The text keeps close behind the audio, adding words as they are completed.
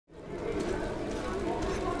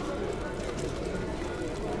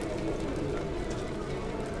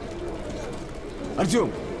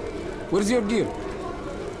Artyom, where's your gear?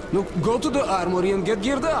 Look, go to the armory and get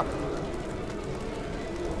geared up.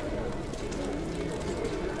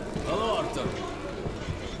 Hello, Artyom.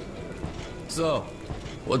 So,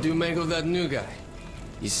 what do you make of that new guy?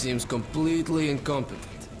 He seems completely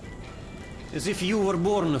incompetent. As if you were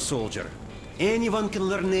born a soldier. Anyone can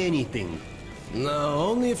learn anything. No,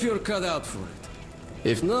 only if you're cut out for it.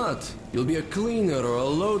 If not, you'll be a cleaner or a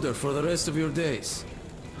loader for the rest of your days.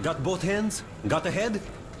 Got both hands? Got a head?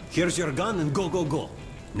 Here's your gun and go, go, go.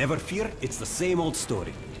 Never fear, it's the same old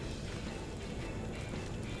story.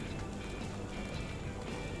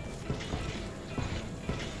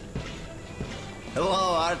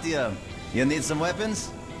 Hello, Artyom. You need some weapons?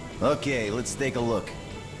 Okay, let's take a look.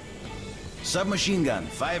 Submachine gun,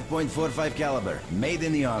 5.45 caliber, made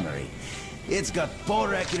in the armory. It's got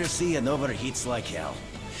poor accuracy and overheats like hell.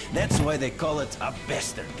 That's why they call it a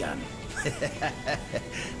bastard gun.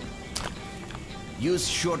 Use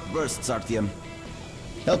short bursts, Artyom.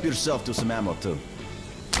 Help yourself to some ammo, too.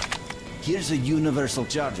 Here's a universal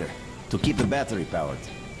charger, to keep the battery powered.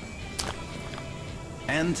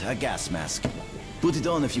 And a gas mask. Put it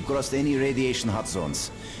on if you crossed any radiation hot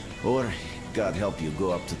zones. Or, God help you,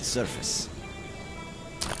 go up to the surface.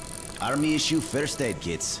 Army issue first aid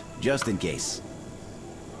kits, just in case.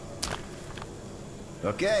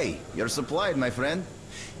 Okay, you're supplied, my friend.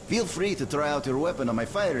 Feel free to try out your weapon on my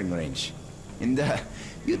firing range. And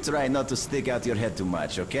you try not to stick out your head too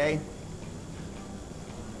much, okay?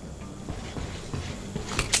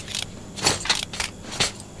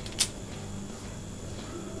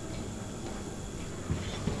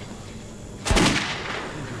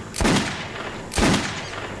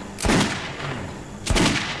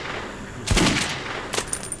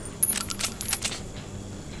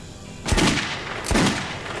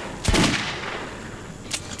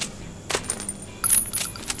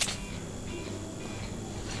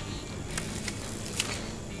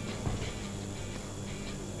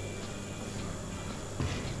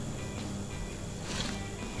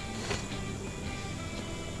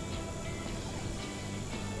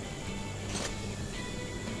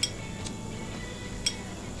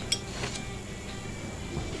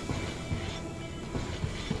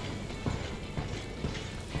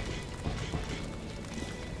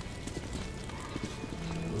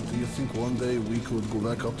 Think one day we could go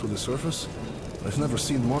back up to the surface? I've never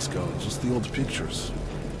seen Moscow, just the old pictures.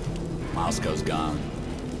 Moscow's gone.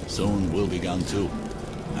 Soon we'll be gone too.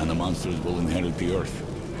 And the monsters will inherit the Earth.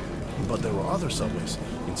 But there were other subways.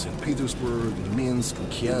 In St. Petersburg, in Minsk, in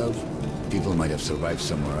Kiev. People might have survived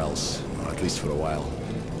somewhere else, or at least for a while.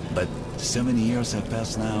 But so many years have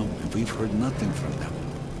passed now, and we've heard nothing from them.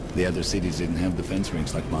 The other cities didn't have defense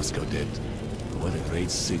rings like Moscow did. What a great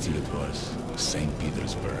city it was, St.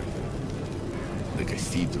 Petersburg. The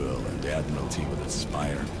cathedral and the Admiralty with its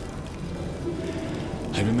spire.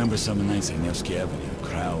 I remember summer nights on Nevsky Avenue.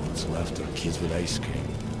 Crowds, laughter, kids with ice cream.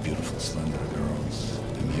 Beautiful, slender girls.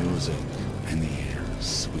 The music and the air,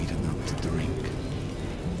 sweet enough to drink.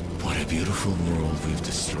 What a beautiful world we've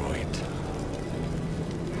destroyed.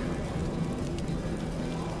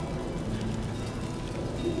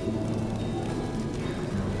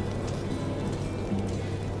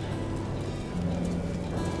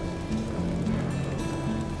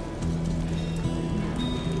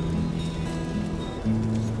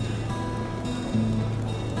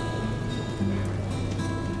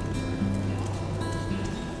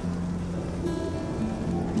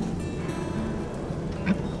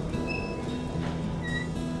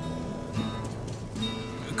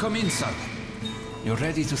 Come in, son. You're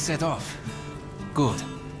ready to set off? Good.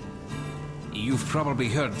 You've probably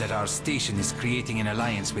heard that our station is creating an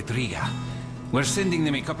alliance with Riga. We're sending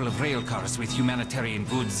them a couple of rail cars with humanitarian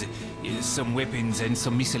goods, some weapons and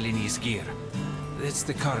some miscellaneous gear. That's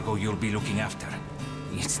the cargo you'll be looking after.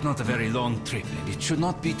 It's not a very long trip, and it should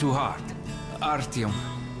not be too hard. Artyom,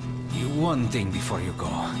 one thing before you go.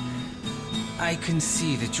 I can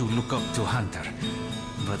see that you look up to Hunter,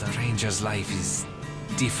 but a ranger's life is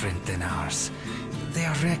different than ours. They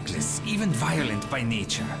are reckless, even violent by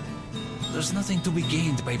nature. There's nothing to be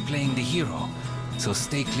gained by playing the hero, so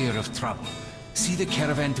stay clear of trouble. See the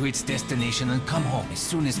caravan to its destination and come home as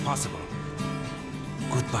soon as possible.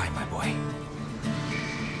 Goodbye, my boy.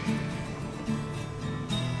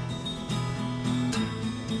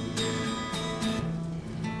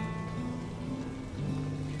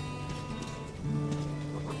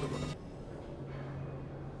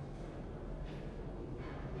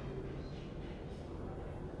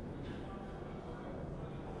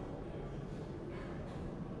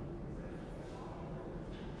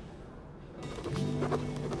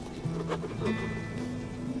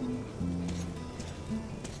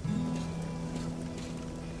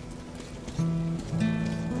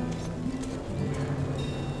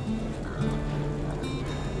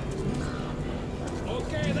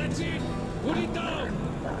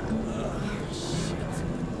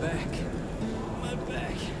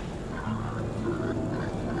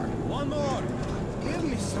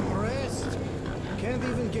 Can't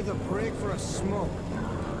even get a break for a smoke.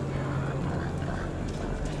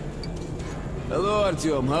 Hello,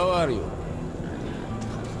 Artyom. How are you?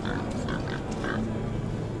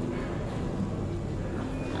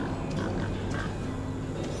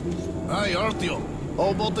 Hi, Artyom. How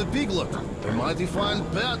about the piglet? A mighty fine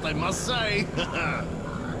pet, I must say.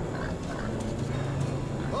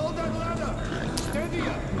 Hold that ladder! Steady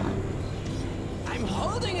up! I'm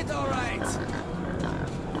holding it all right!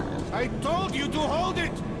 I told you to hold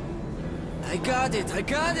it! I got it, I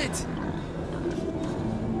got it!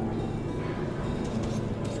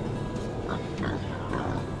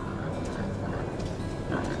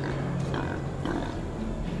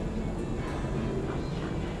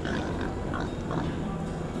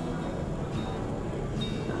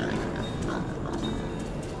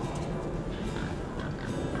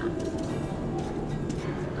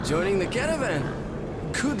 Joining the caravan.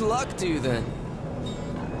 Good luck to you then.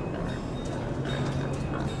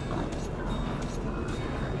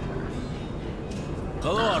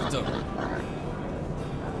 Hello, Arthur.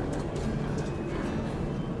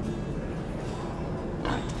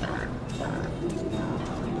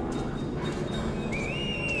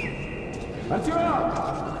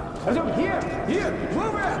 Artyom, here! Here!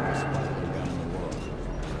 Move it!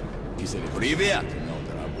 He said, Привет!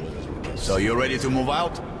 So you ready to move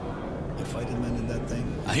out? if I'd invented that thing,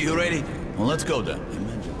 Are you ready? Well, let's go then.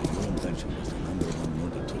 imagine if your intention was the number one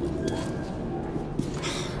murder tool in the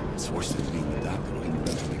world. It's worse than being the doctor who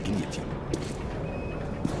invented the guillotine.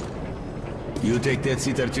 You take that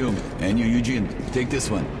seat, Artyom, and you, Eugene, take this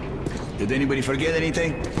one. Did anybody forget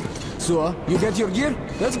anything? So, you got your gear?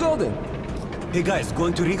 Let's go then. Hey guys,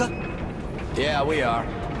 going to Riga? Yeah, we are.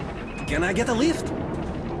 Can I get a lift?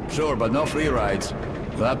 Sure, but no free rides.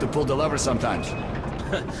 You'll have to pull the lever sometimes.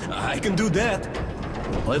 I can do that.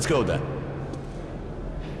 Let's go then.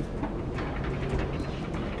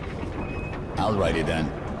 Alrighty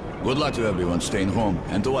then. Good luck to everyone staying home,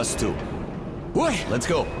 and to us too. Boy, Let's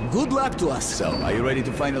go. good luck to us. So, are you ready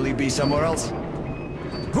to finally be somewhere else?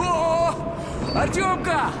 Oh!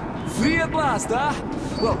 Artyomka! Free at last, huh?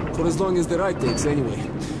 Well, for as long as the ride takes anyway.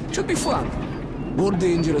 Should be fun. More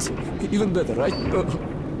dangerous. Even better, right?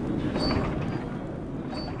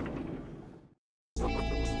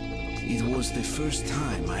 It was the first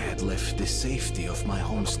time I had left the safety of my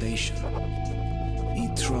home station.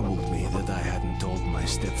 It troubled me that I hadn't told my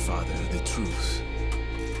stepfather the truth.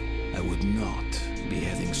 I would not be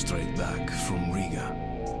heading straight back from Riga.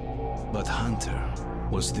 But Hunter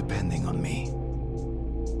was depending on me.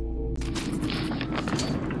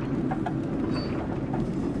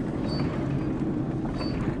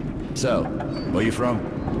 So, where you from?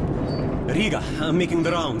 Riga, I'm making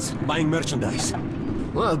the rounds, buying merchandise.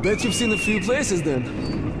 Well, I bet you've seen a few places then.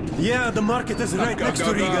 Yeah, the market is right next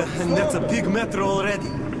to Riga, and that's a big metro already.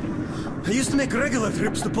 I used to make regular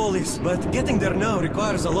trips to Polis, but getting there now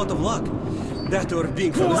requires a lot of luck. That or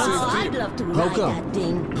being from the Wow, same I'd trip. love to How ride come? that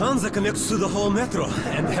thing. Hansa connects to the whole metro,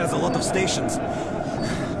 and has a lot of stations.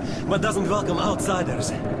 But doesn't welcome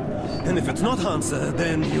outsiders. And if it's not Hansa,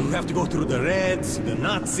 then you have to go through the Reds, the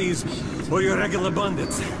Nazis, or your regular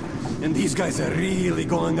bandits. And these guys are really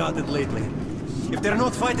going at it lately. If they're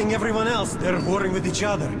not fighting everyone else, they're warring with each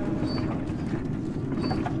other. The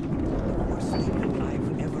worst thing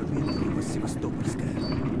I've ever been through was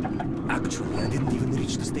Sevastopolskaya. Actually, I didn't even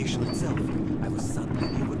reach the station itself. I was suddenly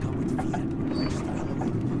overcome with fear. I just ran away.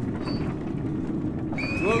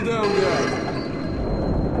 Slow down, guy.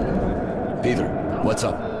 Peter, what's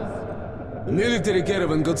up? A military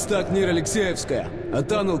caravan got stuck near Alexeyevskaya. A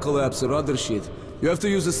tunnel collapsed or other shit. You have to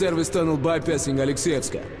use a service tunnel bypassing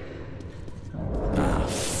Alexeyevskaya. Ah,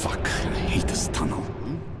 fuck. I hate this tunnel.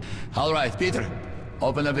 All right, Peter.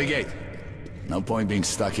 Open up the gate. No point being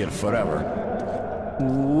stuck here forever.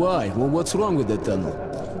 Why? Well, what's wrong with that tunnel?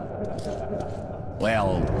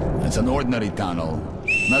 Well, it's an ordinary tunnel.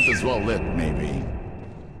 Not as well lit, maybe.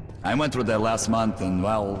 I went through that last month and,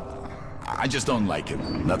 well, I just don't like it.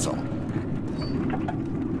 That's all.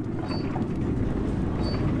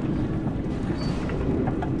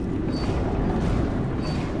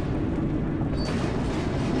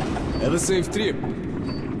 Have a safe trip.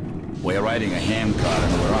 We're riding a hand car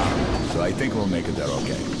and we're armed, so I think we'll make it there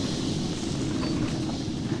okay.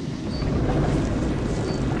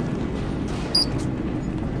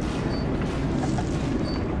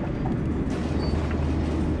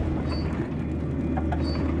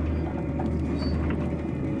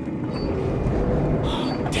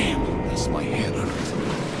 Oh, damn, that's my head hurt.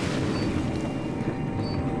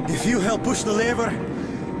 If you help push the lever,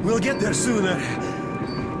 we'll get there sooner.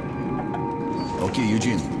 Okay,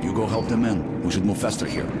 Eugene, you go help the men. We should move faster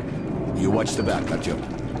here. You watch the back, Artyom.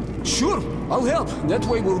 Sure, I'll help. That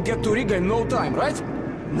way we'll get to Riga in no time, right?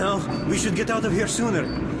 No, we should get out of here sooner.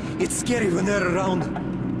 It's scary when they're around.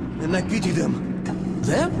 And I pity them.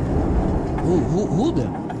 Them? Who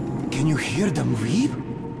them? Can you hear them weep?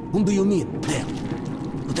 Whom do you mean, them?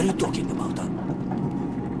 What are you talking about, huh?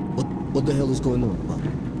 What the hell is going on?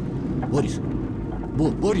 Boris?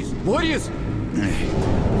 Boris!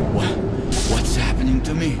 What's happening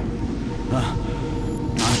to me?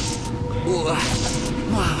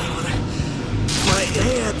 My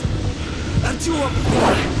head! Artyom!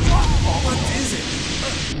 What is it?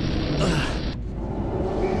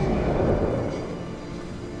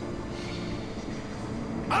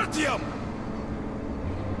 Artyom!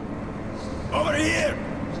 Over here!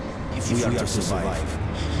 If we are to survive,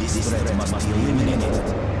 this threat must be eliminated,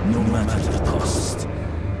 no matter the cost.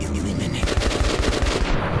 Eliminate.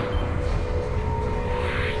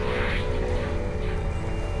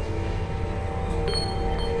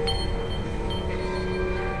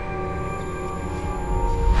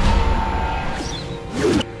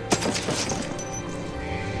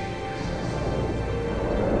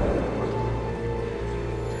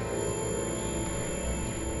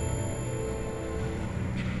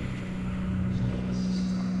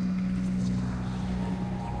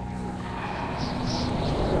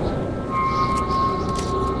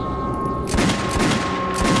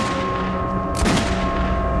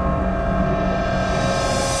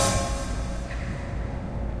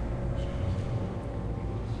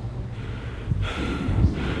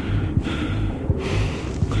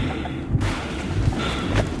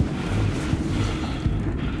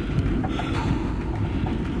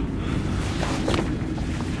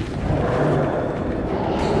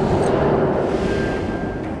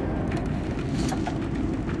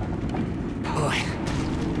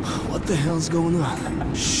 What the hell's going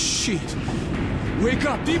on? Shit! Wake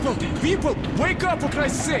up, people! People! Wake up, for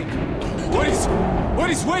Christ's sake! Boris!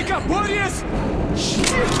 Boris, wake up! Boris! Shit!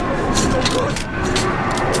 Oh, God!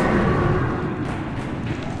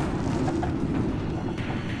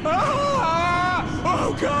 Ah!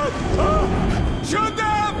 Oh, God! Ah! Shoot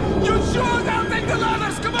them! You shoot them! Take the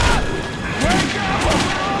ladders! Come on! Wake up!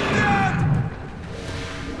 We're all dead!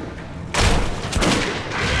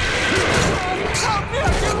 Help me!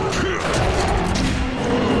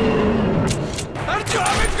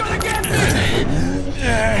 Artyom, it's gonna get me!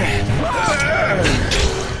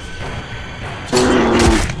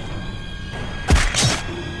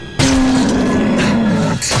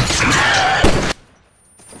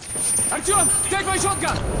 Artyom, take my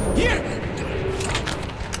shotgun! Here!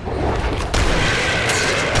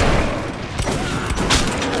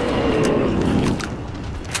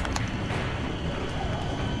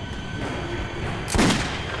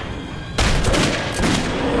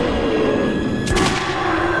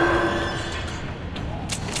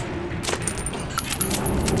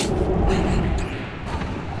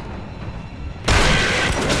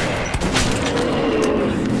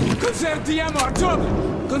 Conserve the ammo, Artyom!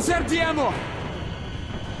 Conserve the ammo!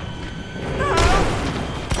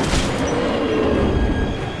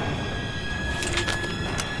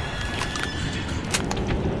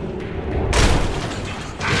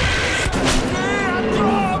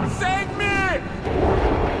 Artyom, save me!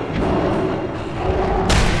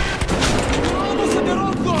 We're almost at the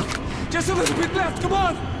roadblock! Just a little bit left, come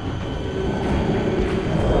on!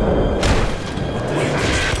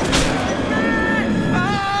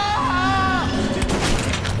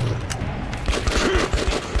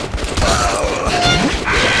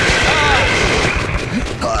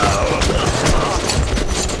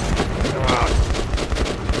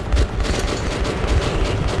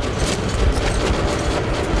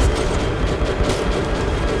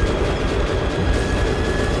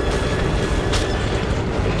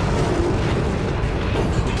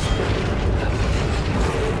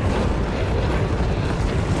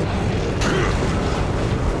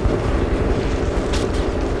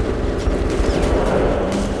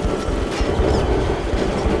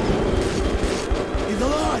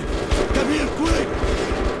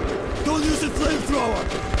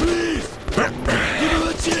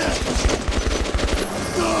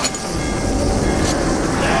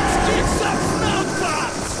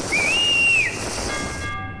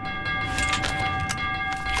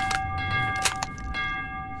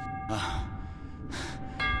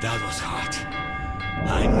 That was hot.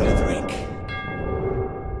 I need a drink.